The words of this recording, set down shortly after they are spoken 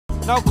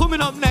Now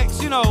coming up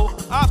next, you know,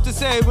 I have to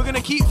say, we're going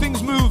to keep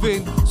things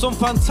moving. Some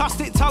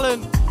fantastic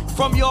talent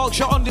from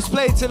Yorkshire on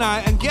display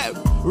tonight, and get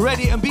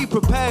ready and be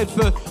prepared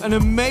for an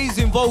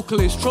amazing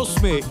vocalist,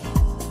 trust me.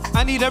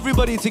 I need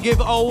everybody to give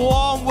a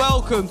warm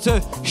welcome to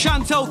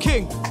Shantelle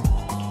King.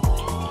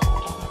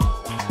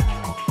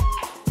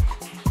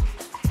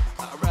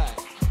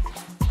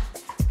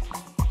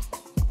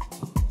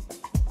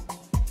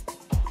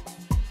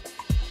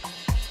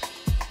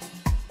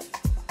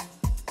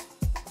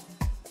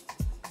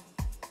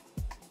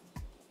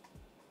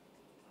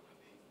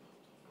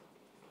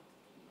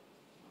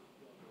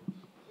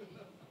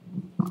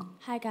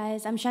 Hi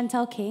guys, I'm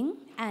Shantelle King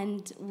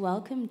and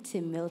welcome to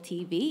Mill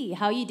TV.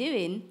 How are you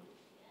doing?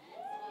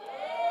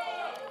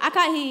 I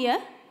can't hear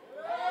you.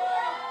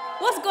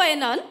 What's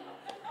going on?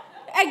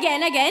 Again.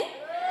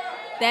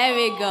 There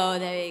we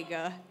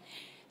go.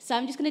 So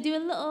I'm just gonna do a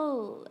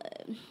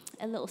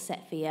little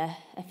set for you,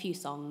 a few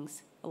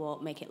songs. I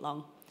won't make it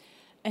long.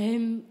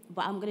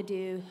 But I'm gonna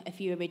do a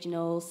few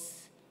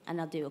originals and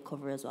I'll do a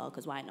cover as well,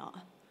 because why not?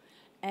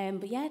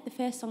 But yeah, the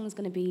first song is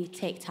gonna be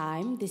Take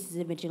Time. This is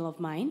an original of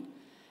mine.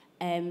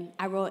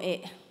 I wrote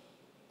it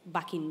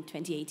back in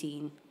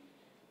 2018,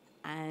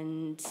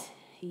 and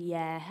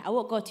yeah, I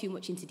won't go too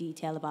much into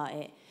detail about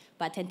it,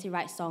 but I tend to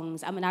write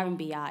songs. I'm an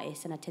R&B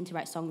artist, and I tend to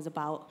write songs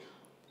about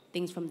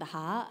things from the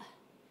heart,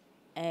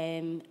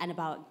 and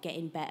about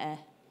getting better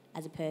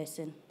as a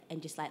person, and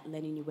just like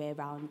learning your way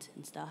around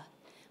and stuff.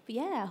 But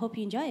yeah, I hope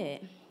you enjoy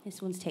it. This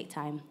one's Take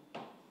Time.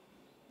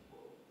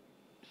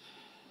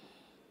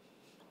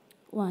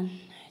 1,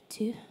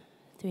 2,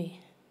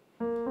 3.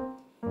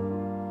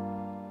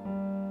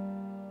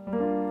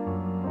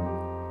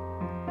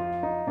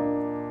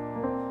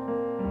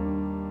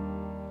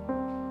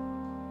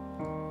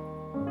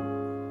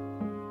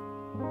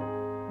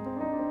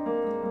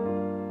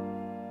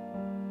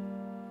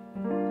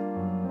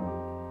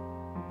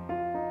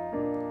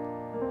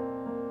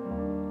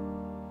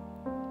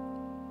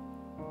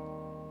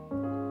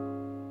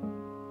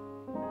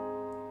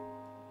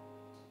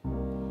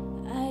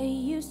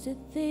 To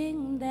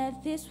think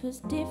that this was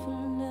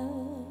different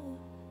love.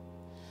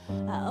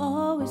 I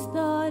always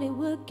thought it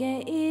would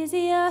get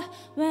easier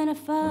when I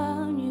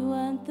found you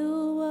weren't the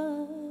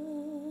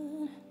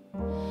one.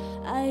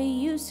 I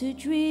used to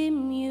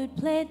dream you'd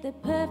played the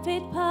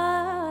perfect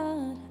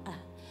part,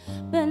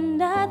 but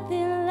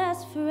nothing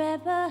lasts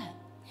forever,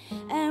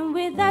 and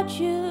without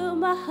you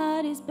my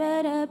heart is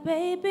better,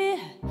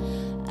 baby.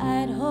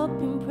 I'd hope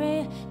and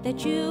pray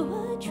that you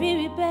would treat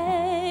me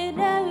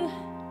better.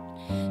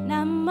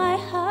 Now my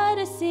heart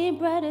has seen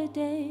brighter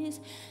days.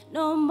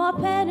 No more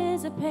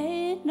patterns of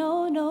pain,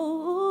 no.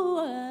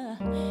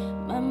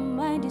 My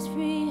mind is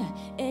free,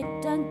 it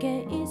don't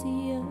get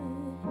easier.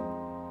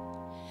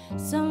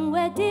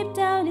 Somewhere deep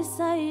down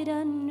inside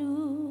I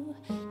knew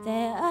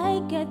that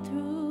I'd get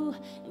through,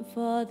 and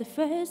for the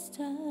first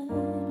time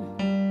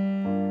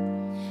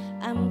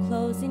I'm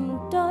closing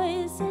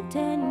doors and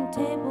turning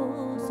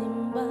tables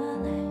in my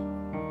life.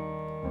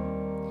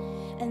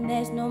 And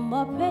there's no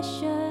more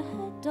pressure,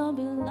 don't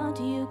belong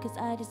to you, 'cause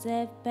I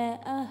deserve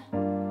better.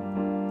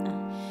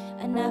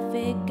 And I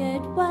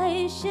figured,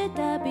 why should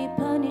I be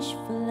punished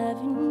for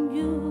loving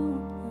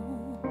you?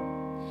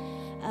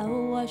 I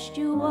watched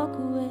you walk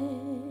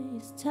away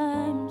as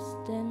time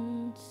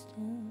stands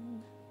still.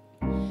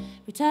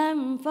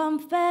 Retiring from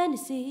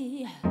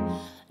fantasy,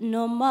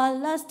 no more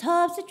lost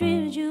hopes to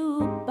dream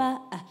you.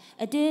 But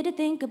I didn't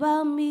think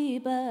about me,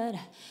 but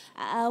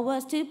I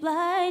was too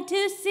blind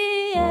to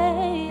see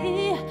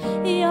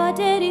your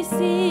dirty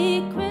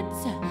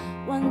secrets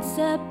once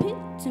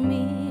appealed to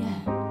me.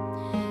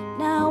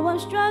 Now I'm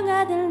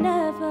stronger than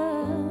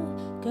ever,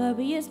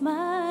 curious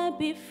might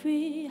be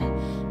free.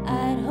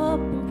 I'd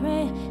hope and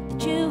pray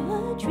that you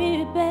would treat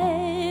me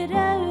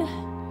better.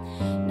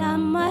 Now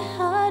my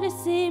heart has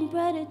seen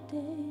brighter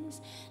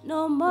days.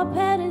 No more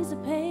patterns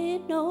of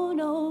pain,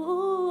 no.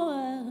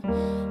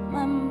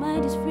 My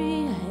mind is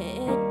free,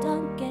 it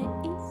don't get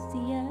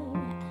easier.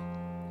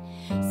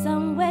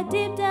 Somewhere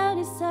deep down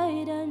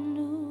inside I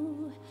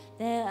knew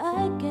that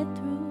I'd get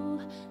through,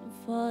 and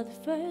for the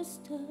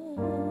first time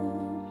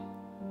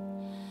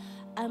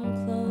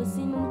I'm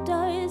closing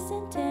doors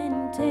and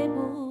turning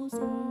tables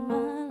in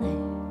my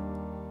life.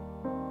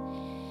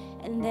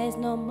 And there's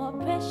no more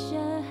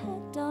pressure, I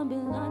don't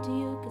belong to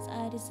you, 'cause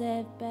I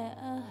deserve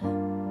better.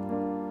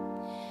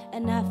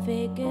 And I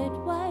figured,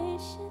 why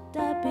should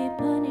I be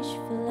punished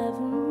for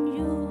loving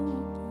you?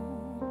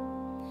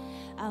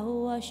 I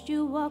watched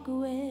you walk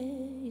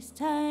away as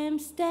time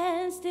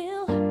stands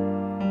still.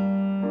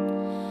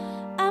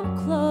 I'm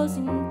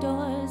closing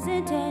doors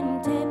and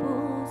turning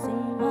tables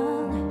in my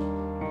life.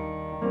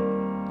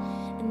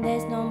 And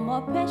there's no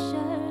more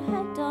pressure,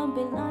 I don't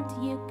belong to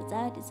you, 'cause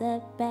I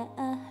deserve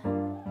better.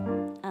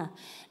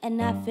 And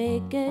I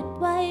figured,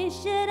 why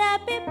should I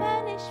be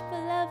punished for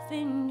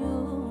loving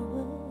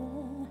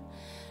you?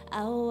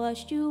 I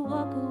watched you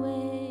walk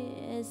away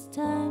as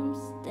time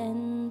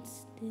stands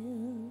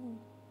still.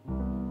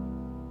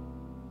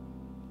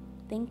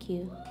 Thank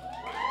you.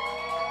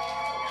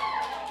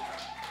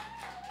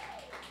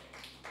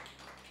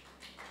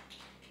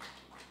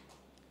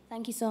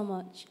 Thank you so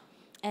much.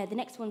 The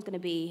next one's going to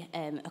be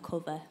a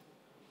cover.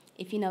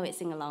 If you know it,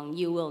 sing along.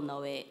 You will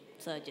know it,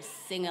 so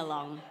just sing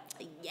along.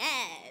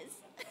 Yes!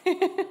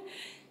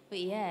 But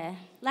yeah,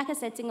 like I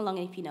said, sing along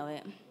if you know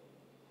it.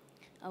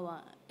 I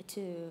want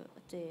to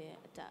do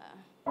da.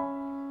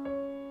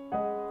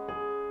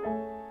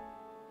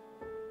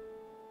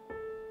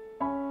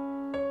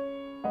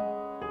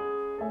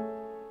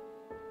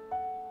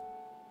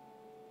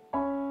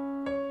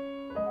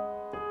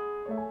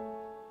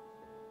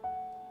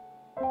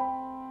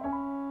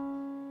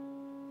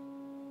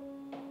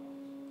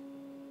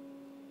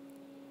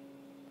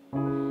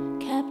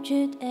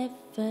 Captured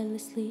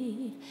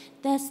effortlessly,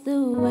 that's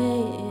the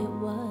way it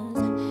was.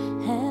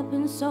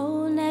 Happened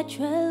so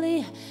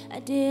naturally, I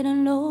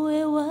didn't know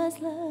it was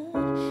love.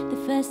 The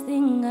first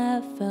thing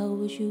I felt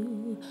was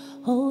you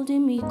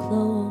holding me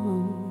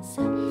close.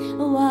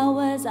 What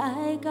was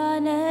I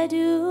gonna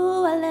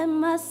do? I let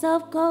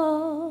myself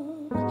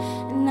go.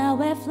 And now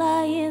we're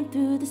flying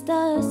through the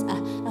stars.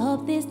 I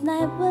hope this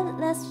night will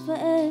last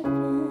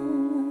forever.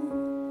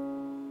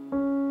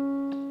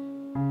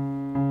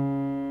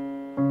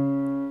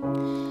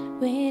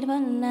 Wait for the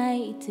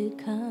night to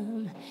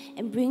come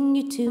and bring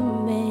you to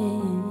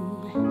me.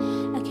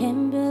 I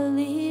can't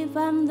believe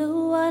I'm the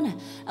one.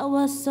 I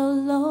was so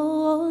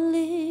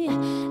lonely.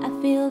 I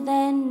feel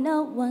that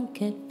no one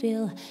could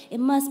feel. It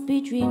must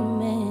be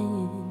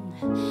dreaming.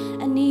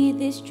 I need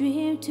this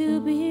dream to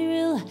be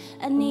real.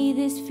 I need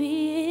this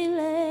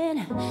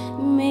feeling.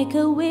 Make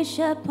a wish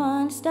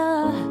upon a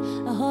star.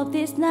 I hope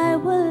this night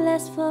will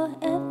last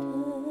forever.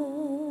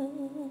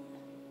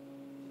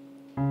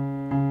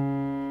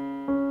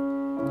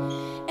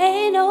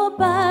 Ain't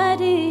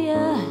nobody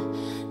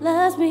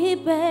loves me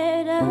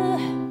better,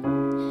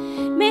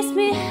 makes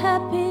me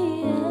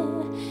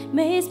happier,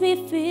 makes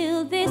me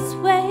feel this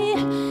way.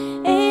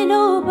 Ain't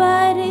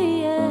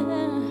nobody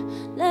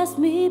loves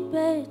me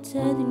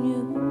better than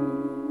you.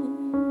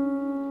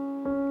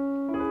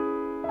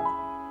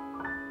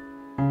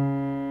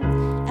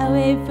 I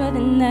wait for the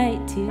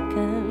night to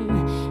come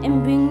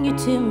and bring you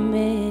to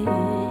me.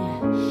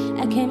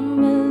 I can't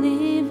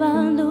believe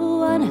I'm the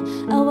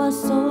one. I was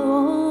so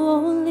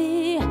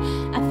lonely.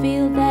 I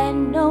feel that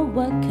no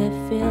one could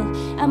feel.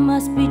 I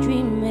must be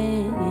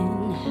dreaming.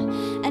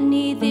 I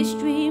need this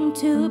dream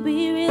to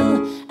be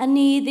real. I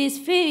need this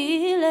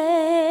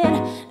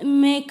feeling.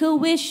 Make a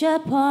wish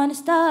upon a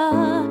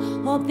star.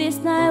 Hope this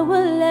night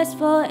will last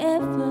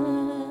forever.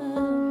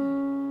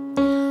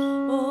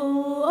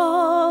 Oh, oh,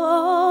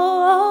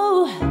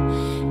 oh,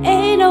 oh.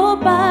 Ain't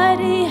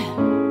nobody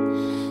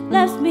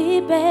loves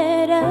me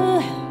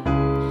better,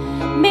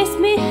 makes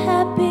me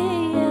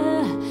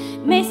happier,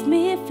 makes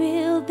me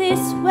feel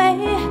this way.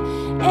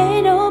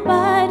 Ain't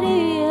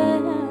nobody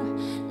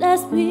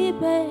loves me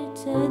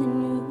better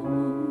than you.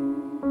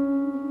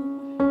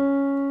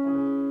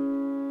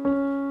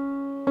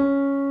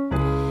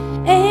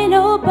 Ain't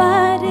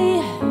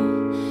nobody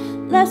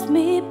loves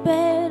me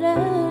better,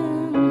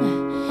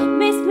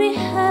 makes me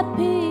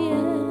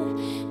happier,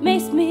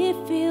 makes me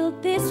feel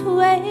this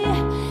way.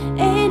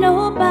 Ain't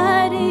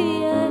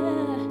nobody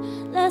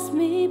loves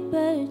me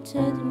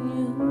better than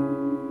you.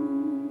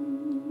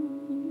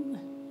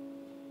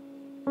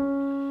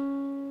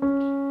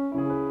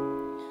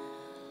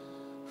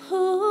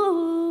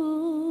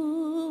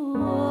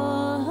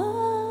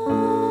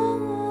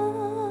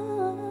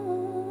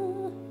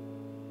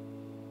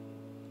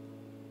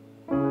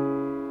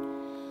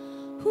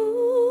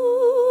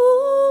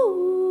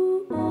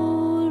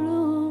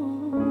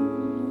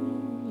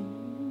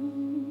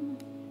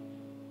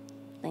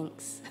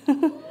 Thanks. Thank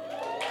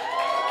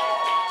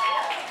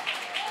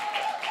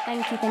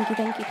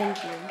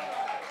you.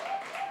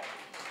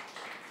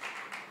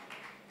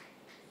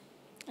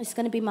 It's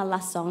going to be my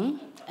last song.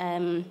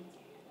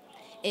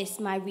 It's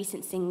my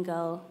recent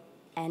single,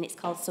 and it's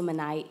called Summer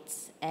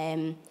Nights.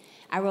 I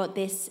wrote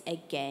this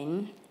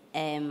again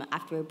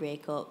after a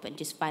breakup and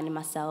just finding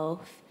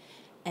myself,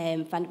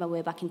 finding my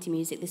way back into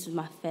music. This was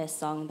my first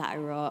song that I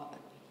wrote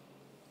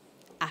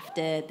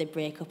after the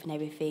breakup and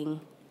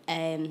everything.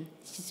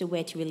 It's just a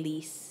way to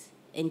release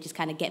and just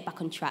kind of get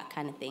back on track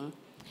kind of thing.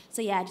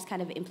 So yeah, I just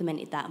kind of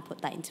implemented that and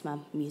put that into my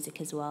music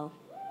as well.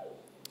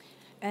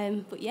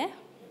 But yeah,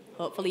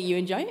 hopefully you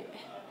enjoy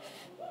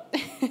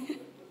it.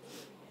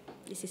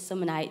 This is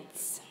Summer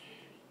Nights.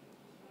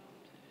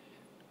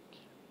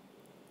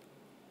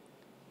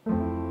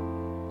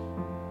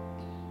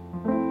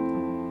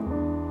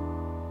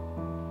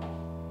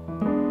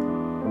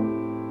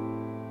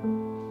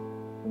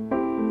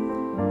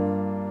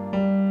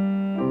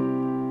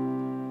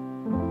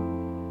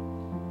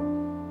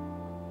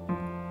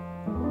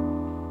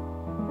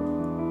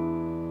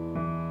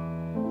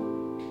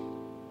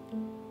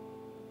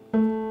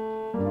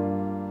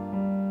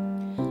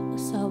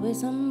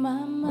 Always on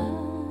my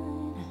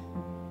mind.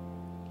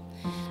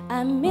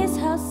 I miss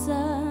how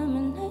summer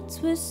nights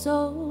were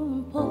so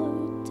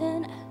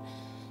important.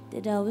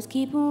 That I was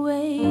keeping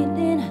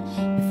waiting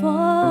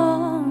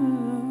before.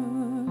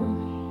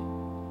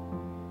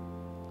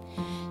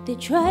 They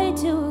try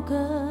to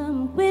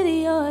come with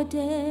your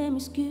damn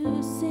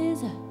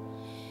excuses.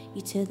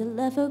 You took the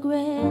love for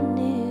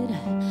granted.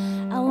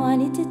 I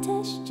wanted to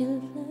test your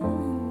love.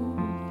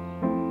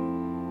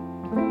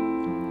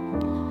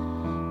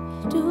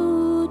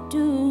 Do,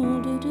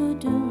 do, do, do,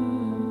 do.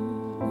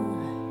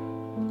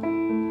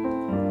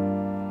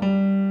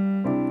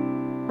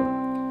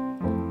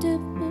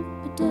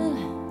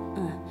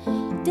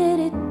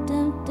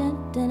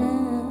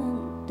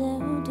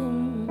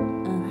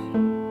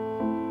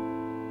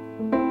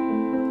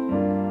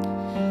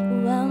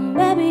 Well,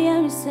 maybe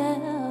I'm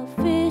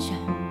selfish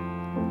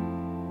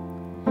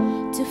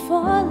to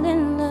fall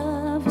in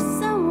love with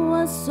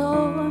someone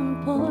so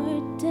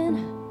important.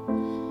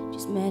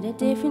 Just met at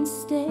different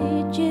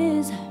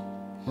stages,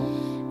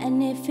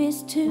 and if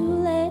it's too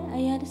late,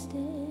 I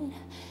understand.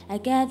 I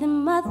gather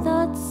my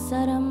thoughts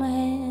out of my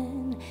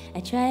hand. I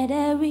try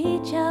to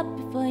reach up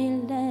before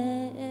you left,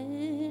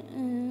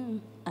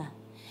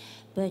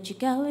 but you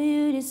got what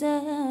you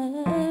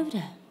deserved.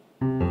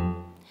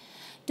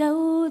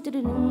 Do, do,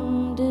 do,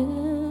 do, do.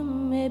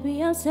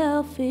 Maybe I'm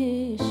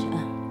selfish.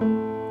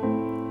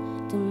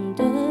 Dum,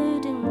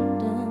 dum, dum,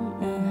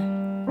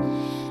 dum,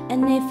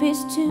 and if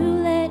it's too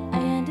late,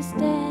 I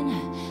understand.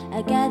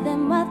 I gather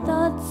my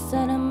thoughts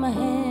out of my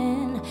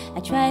hand. I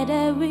try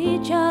to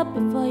reach up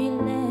before you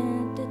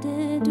land. Do,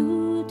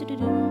 do, do, do,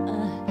 do,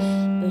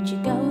 but you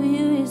got what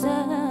you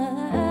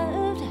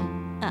deserved.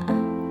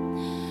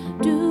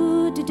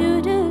 Do, do,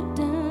 do, do,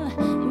 do.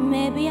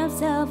 Maybe I'm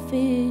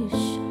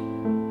selfish.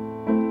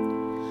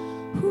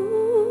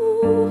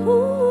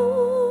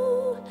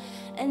 Ooh,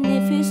 and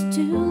if it's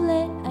too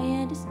late,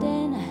 I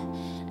understand.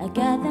 I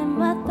gather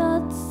my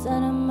thoughts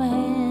out of my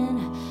hand.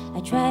 I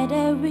try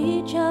to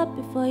reach up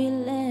before you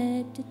let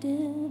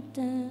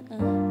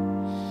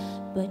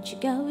but you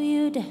got what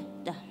you did.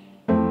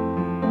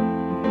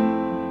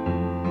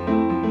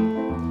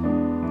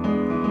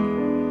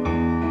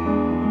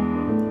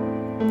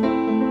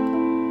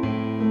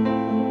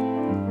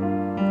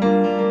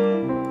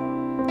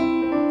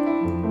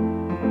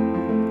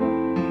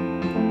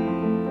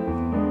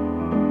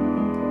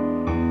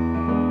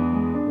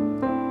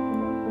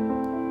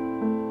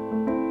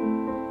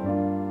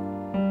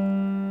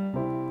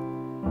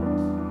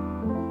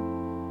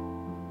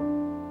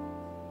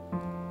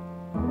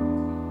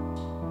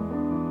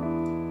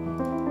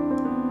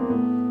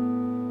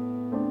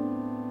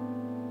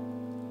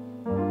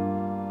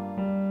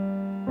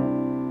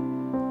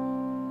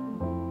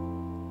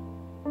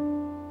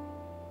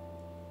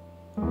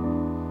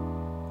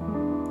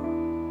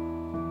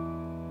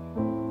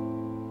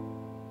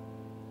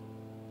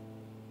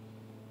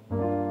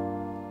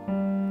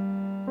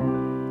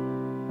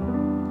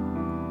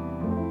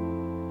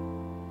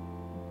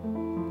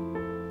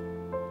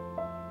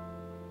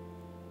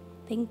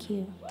 Thank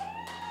you.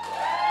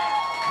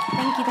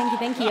 Thank you, thank you,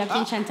 thank you. I've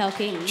been Shantelle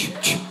King.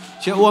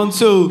 Check 1,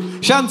 2.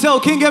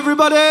 Shantelle King,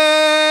 everybody!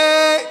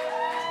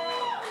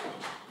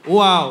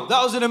 Wow,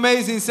 that was an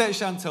amazing set,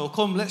 Shantelle.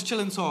 Come, let's chill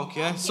and talk,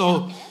 yeah?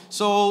 So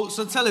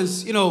tell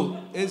us, you know,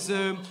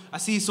 I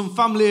see some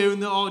family here in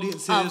the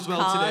audience here as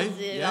well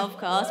today. Yeah? Of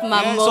course,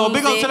 my mum's so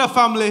big up to the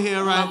family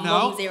here right now.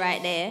 My mum's here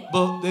right there.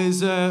 But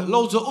there's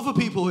loads of other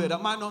people here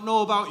that might not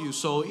know about you.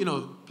 So, you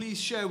know,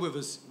 please share with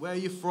us where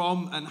you're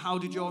from and how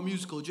did your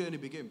musical journey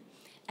begin?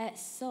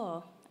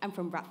 So, I'm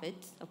from Bradford,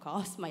 of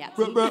course, my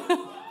accent.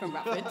 From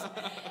Bradford.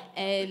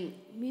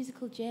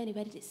 Musical journey,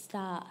 where did it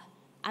start?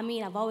 I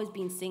mean, I've always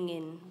been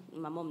singing,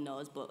 my mum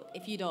knows, but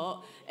if you don't,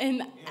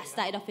 I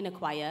started off in a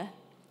choir,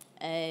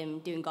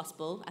 doing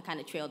gospel. I kind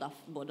of trailed off,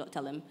 but don't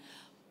tell them.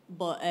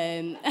 But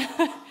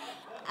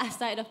I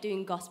started off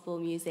doing gospel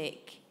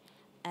music.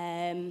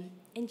 And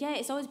yeah,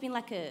 it's always been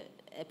like a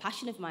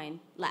passion of mine.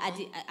 Like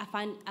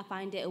I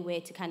find it a way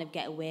to kind of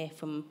get away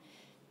from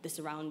the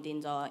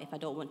surroundings, or if I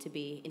don't want to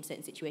be in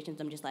certain situations,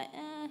 I'm just like,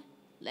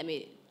 let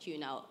me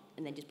tune out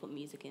and then just put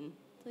music in.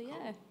 So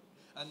yeah.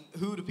 And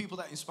who are the people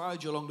that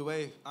inspired you along the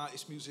way?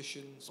 Artists,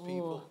 musicians,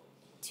 people?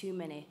 Too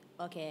many.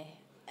 Okay.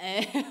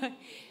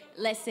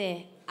 Let's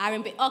say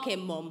R&B. Okay,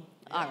 mum.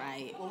 Yeah. All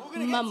right. Well, we're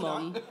gonna my get to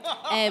mum.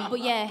 that. But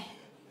yeah,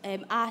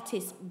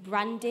 artists,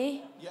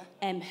 Brandy,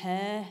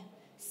 her,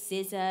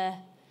 Scissor,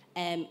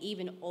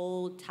 even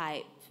old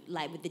type,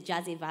 like with the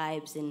jazzy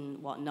vibes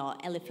and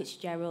whatnot, Ella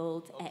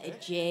Fitzgerald,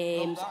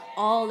 James,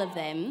 all of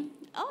them.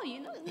 Oh, you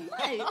know,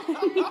 nice.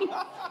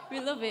 We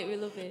love it, we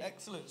love it.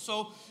 Excellent.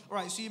 So,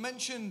 right, so you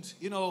mentioned,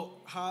 you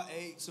know,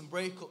 heartaches and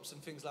breakups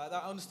and things like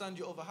that. I understand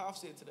your other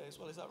half's here today as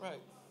well, is that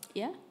right?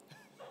 Yeah.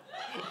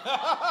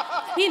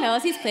 He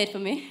knows, he's played for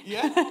me.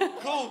 Yeah,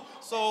 cool.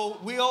 So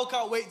we all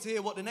can't wait to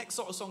hear what the next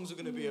sort of songs are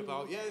going to be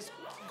about. Yeah, it's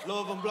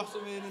love and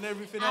blossoming and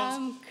everything else.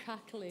 I'm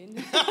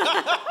crackling.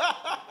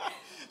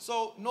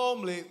 So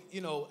normally,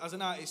 you know, as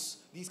an artist,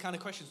 these kind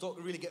of questions don't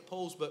really get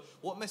posed, but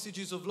what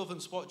messages of love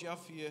and support do you have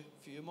for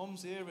your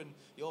mums here and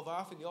your other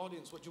half in the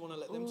audience? What do you want to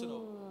let them to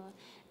know?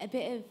 A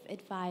bit of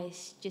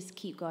advice, just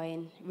keep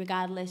going.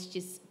 Regardless,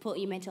 just put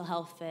your mental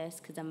health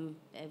first, because I'm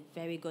a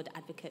very good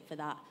advocate for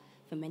that,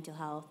 for mental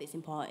health. It's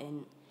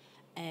important.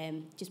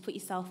 Just put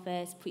yourself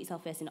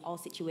first in all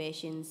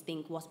situations.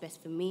 Think what's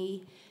best for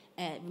me.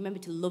 Remember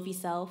to love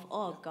yourself.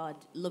 Oh God,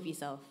 love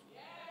yourself.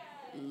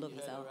 Love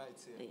yourself.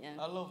 Right, yeah.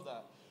 I love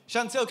that.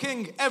 Shantelle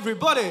King,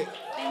 everybody.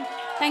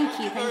 Thank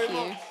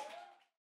you.